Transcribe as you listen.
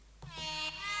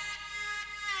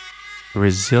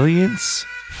resilience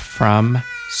from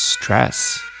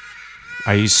stress.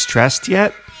 Are you stressed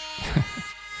yet?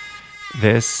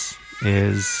 This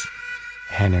is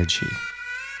energy.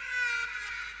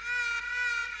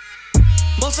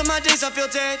 Most of my days I feel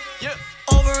dead,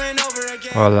 over and over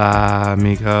again. Hola,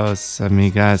 amigos,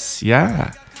 amigas.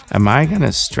 Yeah, am I going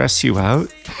to stress you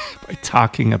out by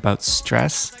talking about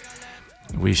stress?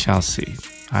 We shall see.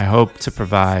 I hope to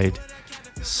provide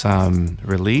some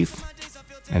relief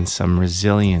and some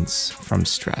resilience from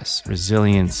stress.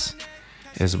 Resilience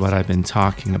is what I've been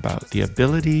talking about. The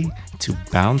ability to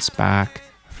bounce back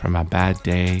from a bad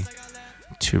day,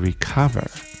 to recover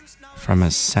from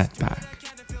a setback.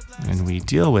 And we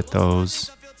deal with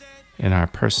those in our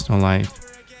personal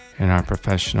life, in our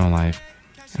professional life.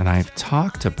 And I've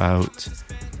talked about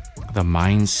the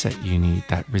mindset you need,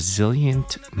 that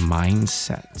resilient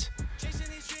mindset,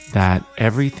 that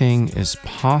everything is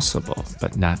possible,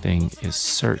 but nothing is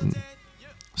certain,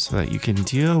 so that you can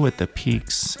deal with the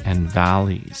peaks and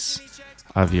valleys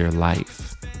of your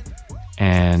life.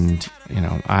 And,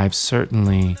 I've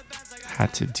certainly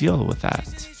had to deal with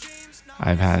that.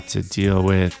 I've had to deal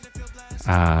with,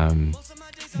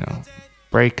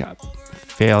 breakup,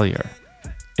 failure,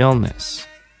 illness,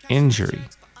 injury,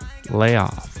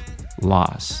 layoff,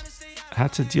 loss. I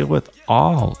had to deal with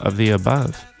all of the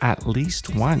above at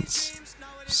least once.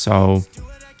 So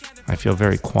I feel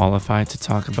very qualified to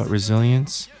talk about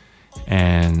resilience.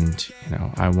 And,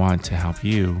 I want to help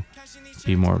you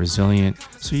be more resilient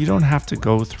so you don't have to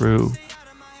go through,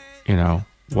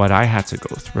 what I had to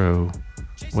go through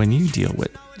when you deal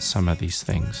with some of these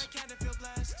things.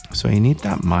 So you need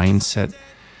that mindset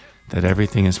that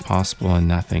everything is possible and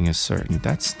nothing is certain.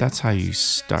 That's how you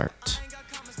start,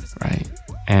 right?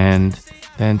 And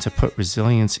then to put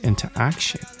resilience into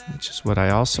action, which is what I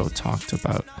also talked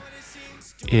about,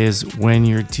 is when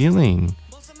you're dealing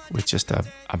with just a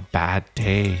bad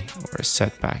day or a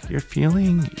setback, you're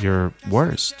feeling your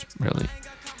worst, really.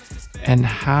 And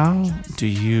how do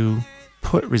you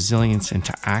put resilience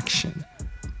into action?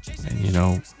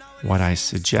 And what I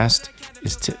suggest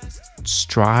is to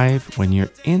strive when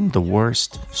you're in the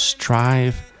worst,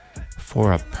 strive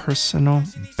for a personal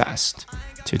best,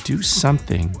 to do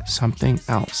something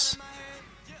else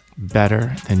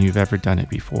better than you've ever done it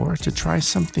before, to try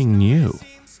something new,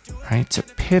 right? To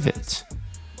pivot,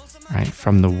 right?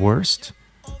 From the worst,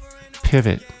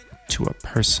 pivot to a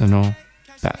personal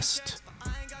best.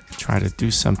 Try to do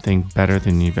something better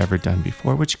than you've ever done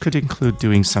before, which could include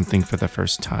doing something for the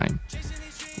first time,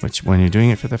 which when you're doing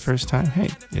it for the first time, hey,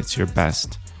 it's your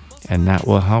best. And that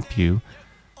will help you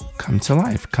come to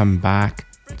life, come back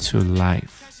to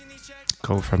life,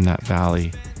 go from that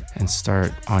valley and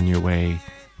start on your way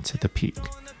to the peak.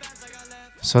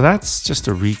 So that's just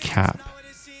a recap.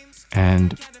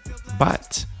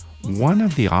 But one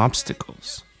of the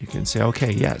obstacles, you can say,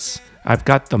 okay, yes, I've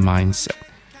got the mindset.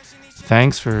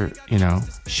 Thanks for,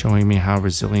 showing me how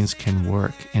resilience can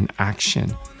work in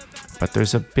action. But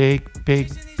there's a big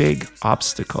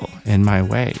obstacle in my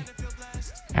way,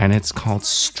 and it's called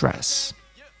stress.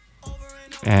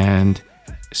 And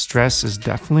stress is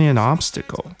definitely an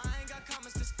obstacle,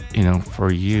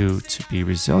 for you to be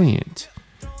resilient,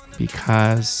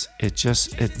 because it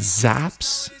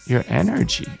zaps your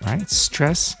energy, right?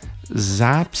 Stress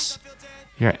zaps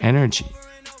your energy.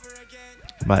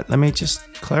 But let me just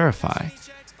clarify.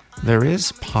 There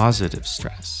is positive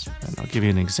stress. And I'll give you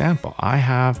an example. I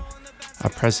have a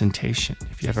presentation.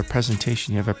 If you have a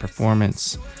presentation, you have a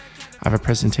performance. I have a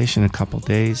presentation in a couple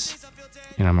days.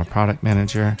 I'm a product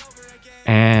manager.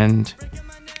 And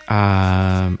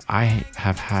I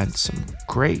have had some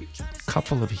great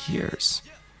couple of years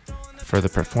for the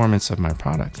performance of my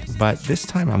product. But this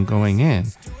time I'm going in,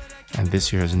 and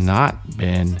this year has not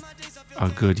been a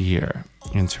good year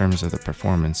in terms of the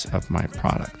performance of my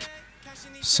product.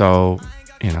 So,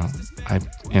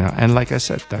 and like I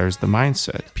said, there's the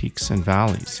mindset, peaks and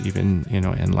valleys, even,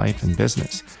 in life and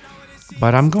business.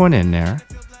 But I'm going in there.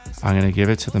 I'm going to give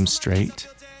it to them straight.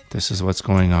 This is what's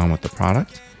going on with the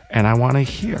product. And I want to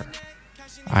hear.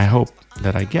 I hope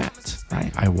that I get,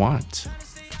 right? I want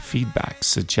feedback,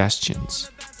 suggestions,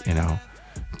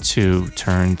 to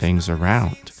turn things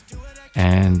around.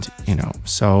 And,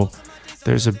 so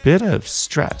there's a bit of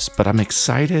stress, but I'm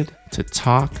excited to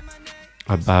talk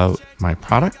about my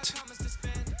product,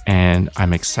 and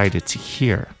I'm excited to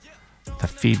hear the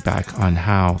feedback on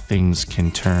how things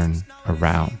can turn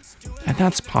around. And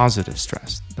that's positive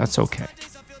stress. That's okay.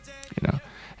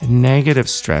 And negative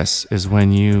stress is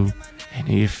when you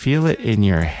feel it in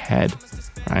your head,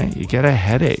 right? You get a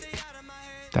headache.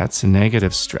 That's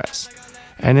negative stress.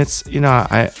 And it's,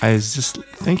 I was just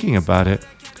thinking about it.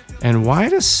 And why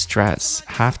does stress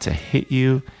have to hit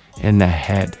you in the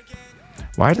head?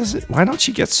 Why don't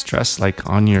you get stressed like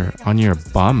on your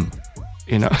bum?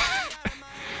 You know?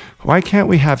 Why can't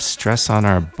we have stress on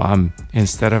our bum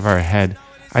instead of our head?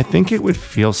 I think it would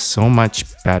feel so much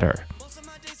better.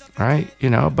 Right? You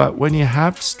know, but when you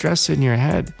have stress in your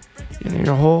head, you know,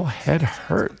 your whole head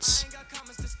hurts.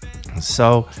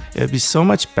 So it'd be so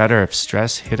much better if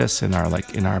stress hit us in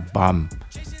our bum,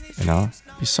 you know,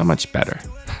 it'd be so much better.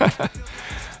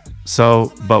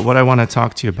 So, but what I want to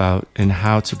talk to you about and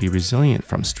how to be resilient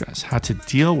from stress, how to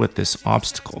deal with this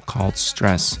obstacle called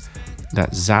stress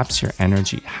that zaps your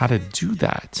energy, how to do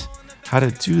that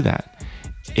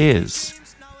is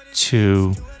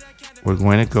we're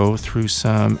going to go through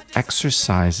some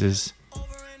exercises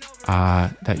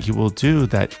that you will do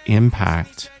that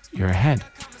impact your head.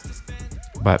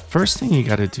 But first thing you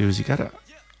got to do is you got to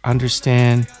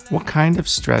understand what kind of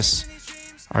stress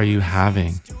are you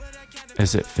having.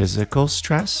 Is it physical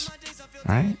stress,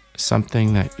 right?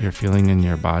 Something that you're feeling in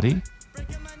your body?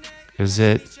 Is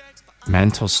it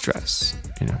mental stress?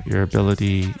 You know, your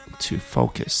ability to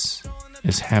focus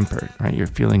is hampered, right? You're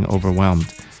feeling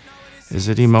overwhelmed. Is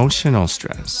it emotional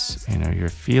stress? You know, your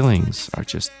feelings are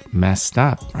just messed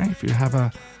up, right? If you have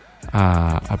a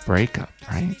breakup,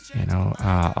 right? You know,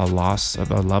 a loss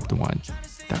of a loved one,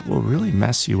 that will really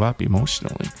mess you up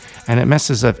emotionally. And it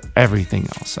messes up everything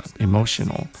else up.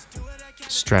 Emotional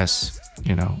stress,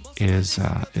 you know, is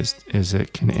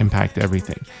it can impact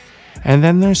everything. And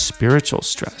then there's spiritual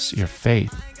stress, your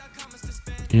faith.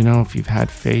 You know, if you've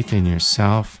had faith in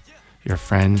yourself, your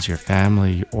friends, your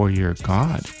family, or your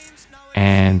God,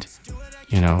 and,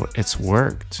 you know, it's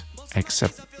worked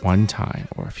except one time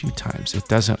or a few times, it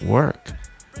doesn't work,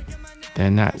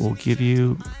 then that will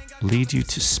lead you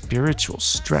to spiritual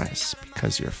stress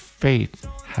because your faith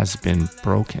has been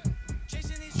broken.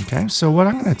 Okay, so what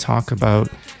I'm going to talk about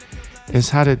is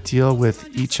how to deal with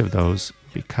each of those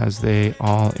because they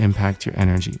all impact your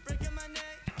energy.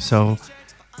 So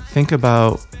think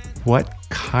about what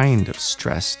kind of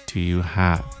stress do you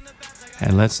have?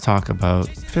 And let's talk about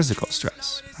physical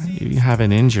stress. Right? You have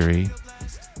an injury,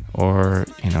 or,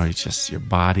 you know, it's just your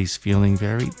body's feeling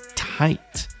very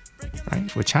tight,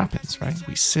 right? Which happens, right?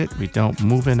 We sit, we don't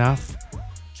move enough.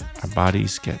 Our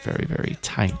bodies get very, very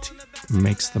tight. It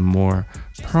makes them more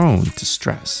prone to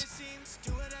stress.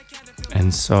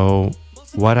 And so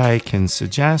what I can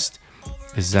suggest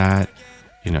is that,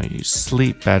 you know, you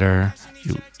sleep better,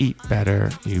 you eat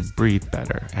better, you breathe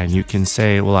better. And you can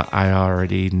say, well, I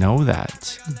already know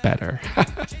that better.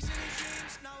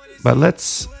 But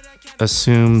let's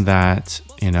assume that,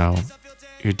 you know,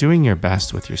 you're doing your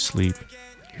best with your sleep.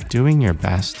 You're doing your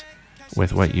best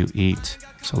with what you eat.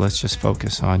 So let's just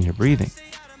focus on your breathing.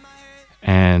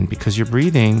 And because you're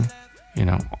breathing, you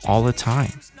know, all the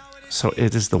time. So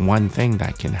it is the one thing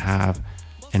that can have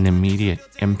an immediate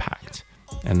impact.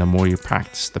 And the more you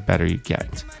practice, the better you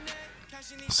get.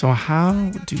 So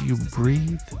how do you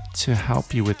breathe to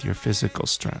help you with your physical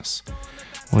stress?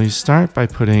 Well, you start by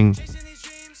putting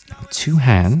 2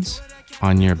 hands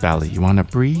on your belly. You want to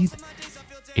breathe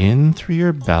in through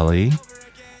your belly,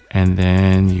 and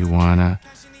then you want to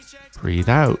breathe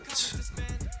out.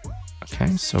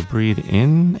 Okay, so breathe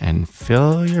in and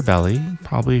fill your belly,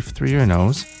 probably through your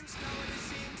nose.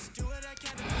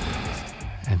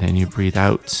 And then you breathe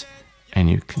out and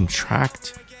you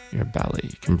contract your belly.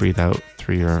 You can breathe out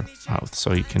through your mouth.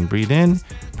 So you can breathe in,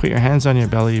 put your hands on your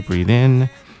belly, breathe in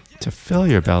to fill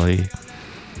your belly.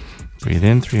 Breathe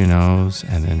in through your nose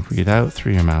and then breathe out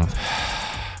through your mouth.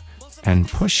 And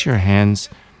push your hands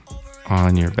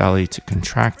on your belly to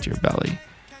contract your belly.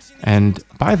 And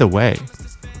by the way,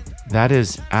 that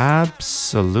is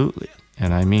absolutely,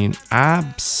 and I mean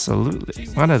absolutely,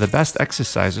 one of the best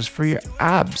exercises for your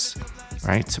abs,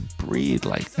 right? To breathe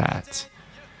like that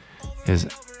is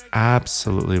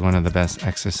absolutely one of the best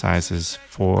exercises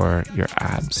for your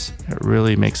abs. It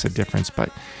really makes a difference,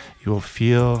 but you will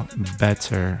feel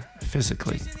better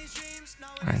physically,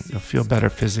 right? You'll feel better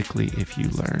physically if you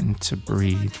learn to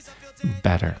breathe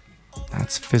better.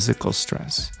 That's physical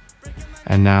stress.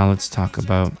 And now let's talk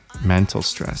about mental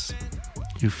stress.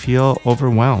 You feel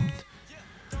overwhelmed.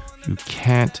 You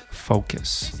can't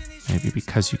focus, maybe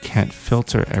because you can't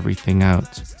filter everything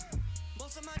out.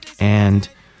 And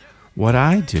what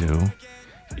I do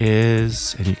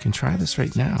is, and you can try this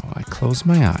right now, I close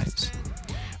my eyes.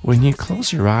 When you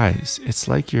close your eyes, it's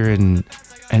like you're in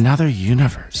another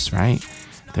universe, right?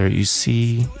 There you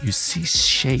see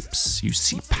shapes, you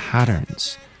see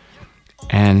patterns.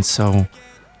 And so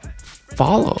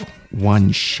follow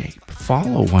one shape,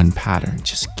 follow one pattern,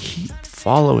 just keep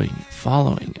following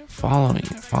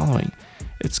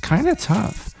it. It's kind of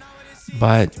tough,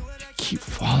 but you keep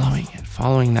following it,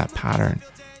 following that pattern,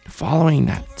 following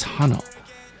that tunnel.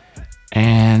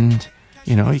 And,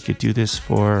 you could do this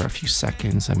for a few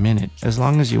seconds, a minute, as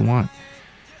long as you want.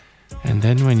 And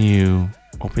then when you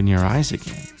open your eyes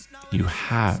again, you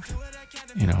have,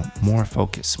 more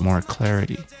focus, more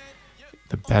clarity,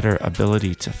 the better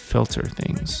ability to filter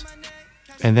things.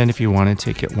 And then if you want to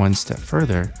take it one step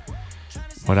further,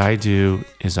 what I do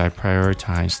is I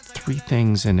prioritize 3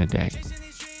 things in a day.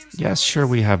 Yes, sure,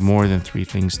 we have more than 3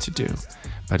 things to do,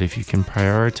 but if you can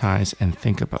prioritize and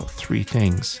think about 3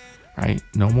 things, right?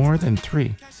 No more than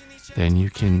 3, then you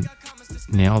can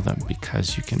nail them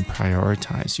because you can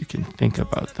prioritize, you can think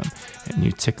about them, and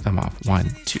you tick them off.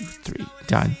 1, 2, 3,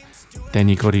 done. Then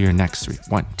you go to your next 3.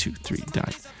 1, 2, 3,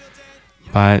 done.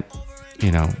 But,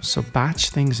 so batch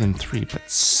things in 3, but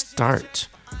start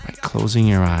by closing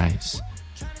your eyes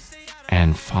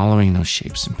and following those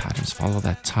shapes and patterns. Follow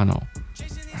that tunnel,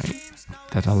 right?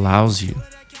 That allows you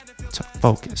to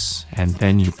focus, and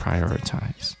then you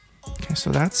prioritize. Okay,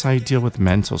 so that's how you deal with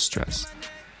mental stress.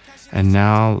 And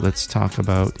now let's talk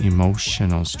about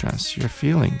emotional stress, your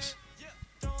feelings.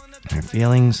 Your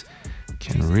feelings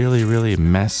can really, really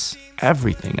mess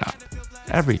everything up.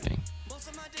 Everything.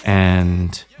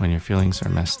 And when your feelings are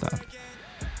messed up.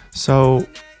 So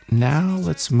now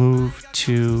let's move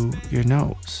to your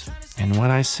nose. And what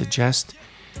I suggest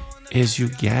is you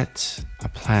get a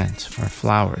plant or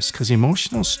flowers, because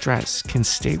emotional stress can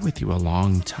stay with you a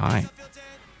long time.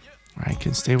 Right?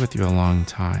 Can stay with you a long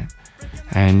time.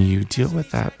 And you deal with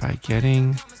that by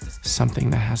getting something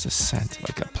that has a scent,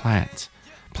 like a plant.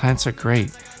 Plants are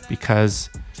great because,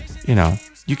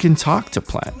 you can talk to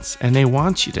plants and they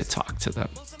want you to talk to them,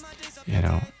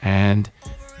 and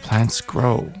plants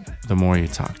grow the more you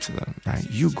talk to them, right?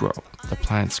 You grow, the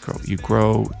plants grow, you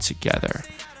grow together.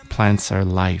 Plants are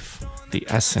life, the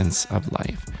essence of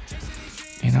life.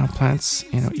 Plants,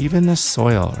 even the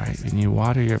soil, right? When you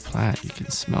water your plant, you can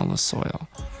smell the soil.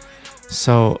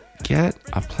 So get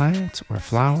a plant or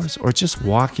flowers, or just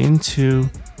walk into,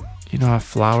 a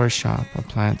flower shop,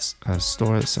 a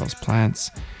store that sells plants,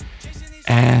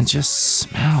 and just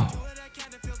smell,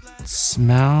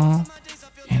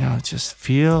 just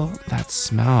feel that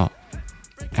smell.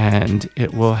 And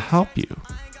it will help you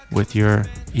with your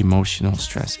emotional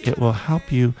stress. It will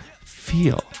help you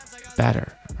feel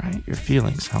better, right? Your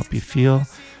feelings help you feel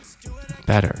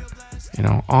better.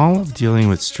 All of dealing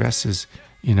with stress is,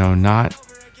 not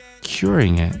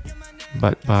curing it,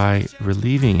 but by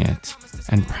relieving it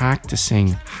and practicing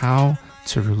how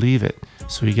to relieve it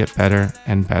so you get better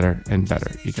and better and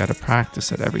better. You got to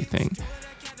practice at everything.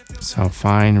 So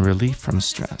find relief from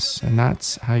stress, and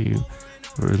that's how you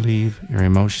relieve your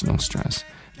emotional stress.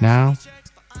 Now,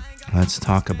 let's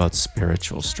talk about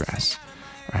spiritual stress,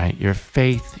 right? Your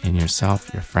faith in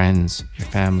yourself, your friends, your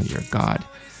family, your God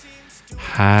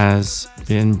has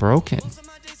been broken.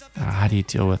 How do you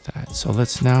deal with that? So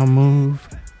let's now move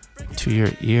to your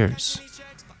ears.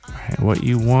 Right? What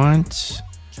you want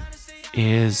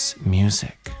is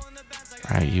music,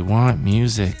 right? You want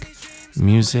music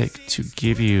to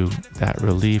give you that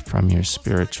relief from your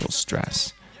spiritual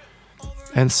stress.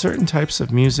 And certain types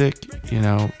of music,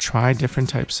 try different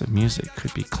types of music.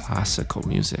 Could be classical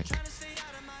music,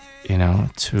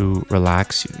 to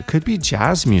relax you. It could be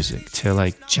jazz music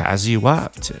to jazz you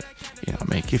up, to,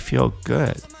 make you feel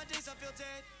good.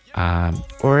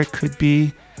 Or it could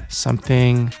be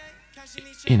something,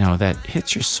 that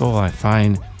hits your soul. I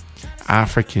find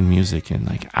African music and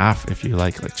if you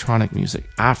like electronic music,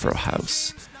 Afro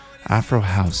house,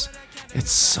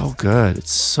 it's so good.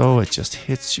 It just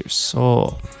hits your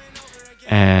soul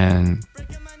and,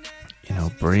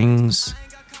 brings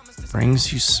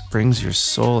your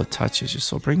soul. It touches your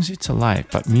soul, brings you to life.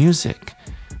 But music,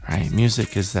 right?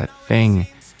 Music is that thing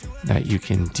that you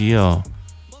can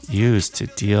use to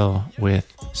deal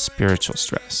with spiritual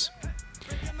stress.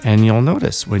 And you'll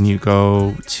notice when you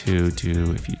go to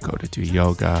do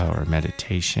yoga or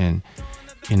meditation,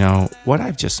 what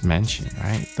I've just mentioned,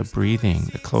 right? The breathing,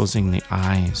 the closing the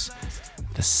eyes,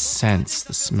 the sense,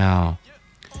 the smell,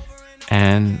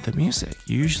 and the music.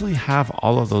 You usually have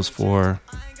all of those 4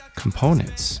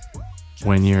 components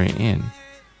when you're in,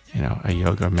 a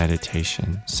yoga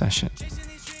meditation session.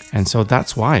 And so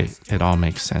that's why it all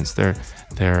makes sense. They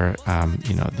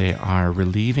are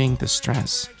relieving the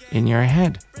stress in your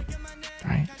head,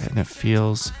 right? And it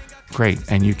feels great.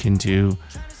 And you can do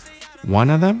one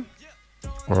of them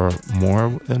or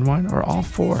more than one or all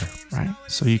 4, right?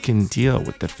 So you can deal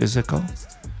with the physical,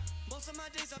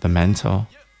 the mental,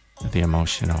 the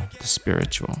emotional, the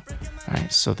spiritual, right?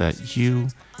 So that you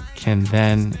can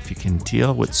then, if you can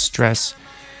deal with stress,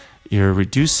 you're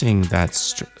reducing that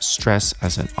stress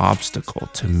as an obstacle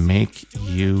to make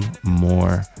you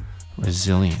more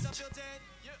resilient.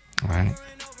 All right?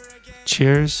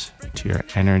 Cheers to your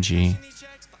energy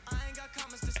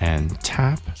and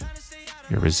tap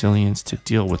your resilience to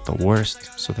deal with the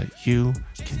worst so that you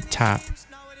can tap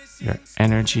your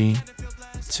energy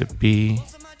to be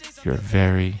your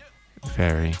very,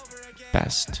 very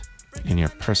best in your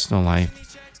personal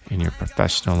life, in your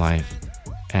professional life,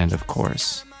 and of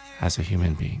course, as a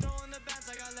human being.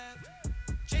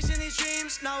 Chasing these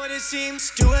dreams, not what it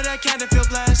seems. Do what I can to feel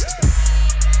blessed.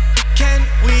 Can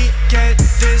we get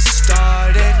this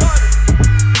started?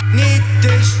 Need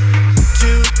this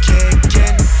to kick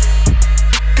in.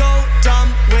 Go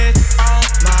dumb with all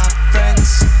my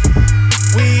friends.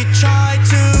 We try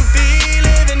to be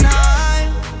living high.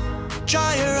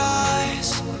 Dry your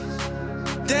eyes.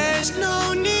 There's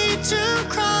no need to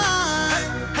cry.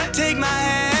 Take my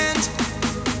hand.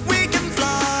 We can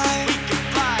fly.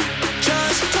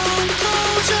 Just don't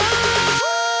close your eyes.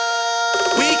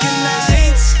 We can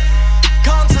lights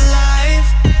come to life.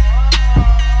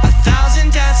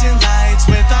 1,000 dancing lights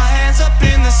with our hands up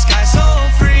in the sky, so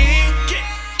free.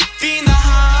 Feeling the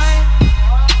high.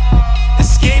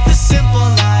 Escape the simple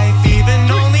life, even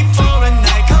only for a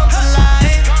night. Come to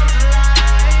life.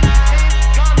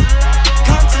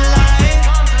 Come to life.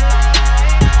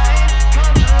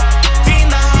 Feeling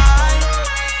the high.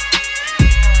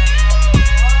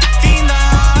 Feeling the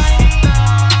high.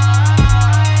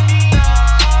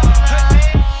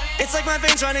 It's like my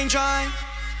veins running dry.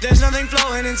 There's nothing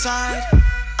flowing inside.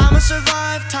 I'ma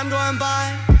survive, time going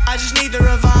by. I just need to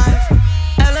revive.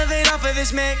 Elevate off of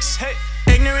this mix.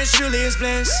 Ignorance truly is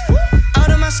bliss.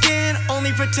 Out of my skin,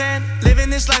 only pretend. Living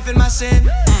this life in my sin.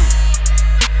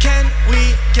 Can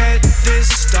we get this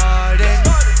started?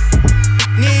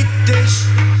 Need this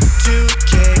to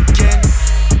kick in.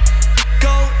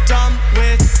 Go dumb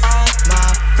with all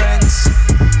my friends.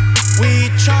 We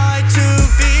try to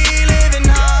be living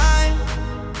high.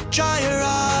 Dry your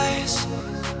eyes.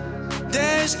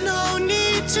 There's no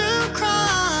need to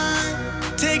cry.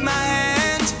 Take my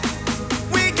hand.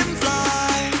 We can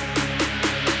fly.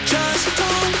 Just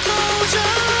don't close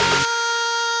your eyes.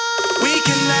 We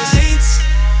can lights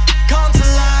come to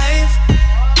life.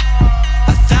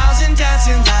 1,000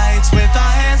 dancing lights with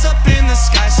our hands up in the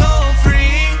sky, so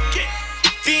free.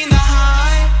 Feeling the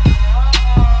high.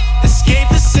 Escape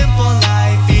the simple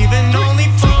life, even only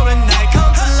for a night.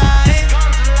 Come to life.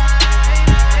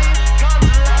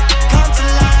 Come to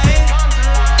life.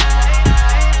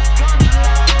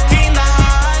 Feeling the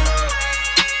high.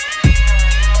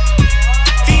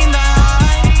 Feeling the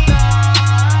high.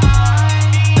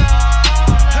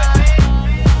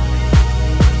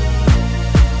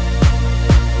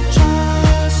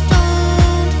 Just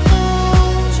don't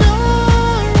close your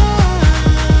eyes.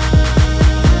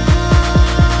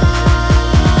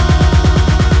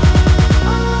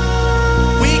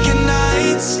 Weekend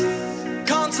nights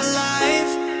come to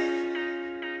life.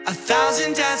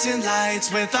 1,000 dancing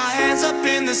lights with our hands up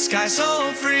in the sky,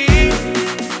 so free.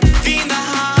 Feeling the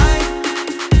high.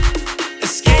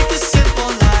 Escape the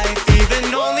simple life,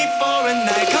 even only for a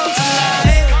night. Come to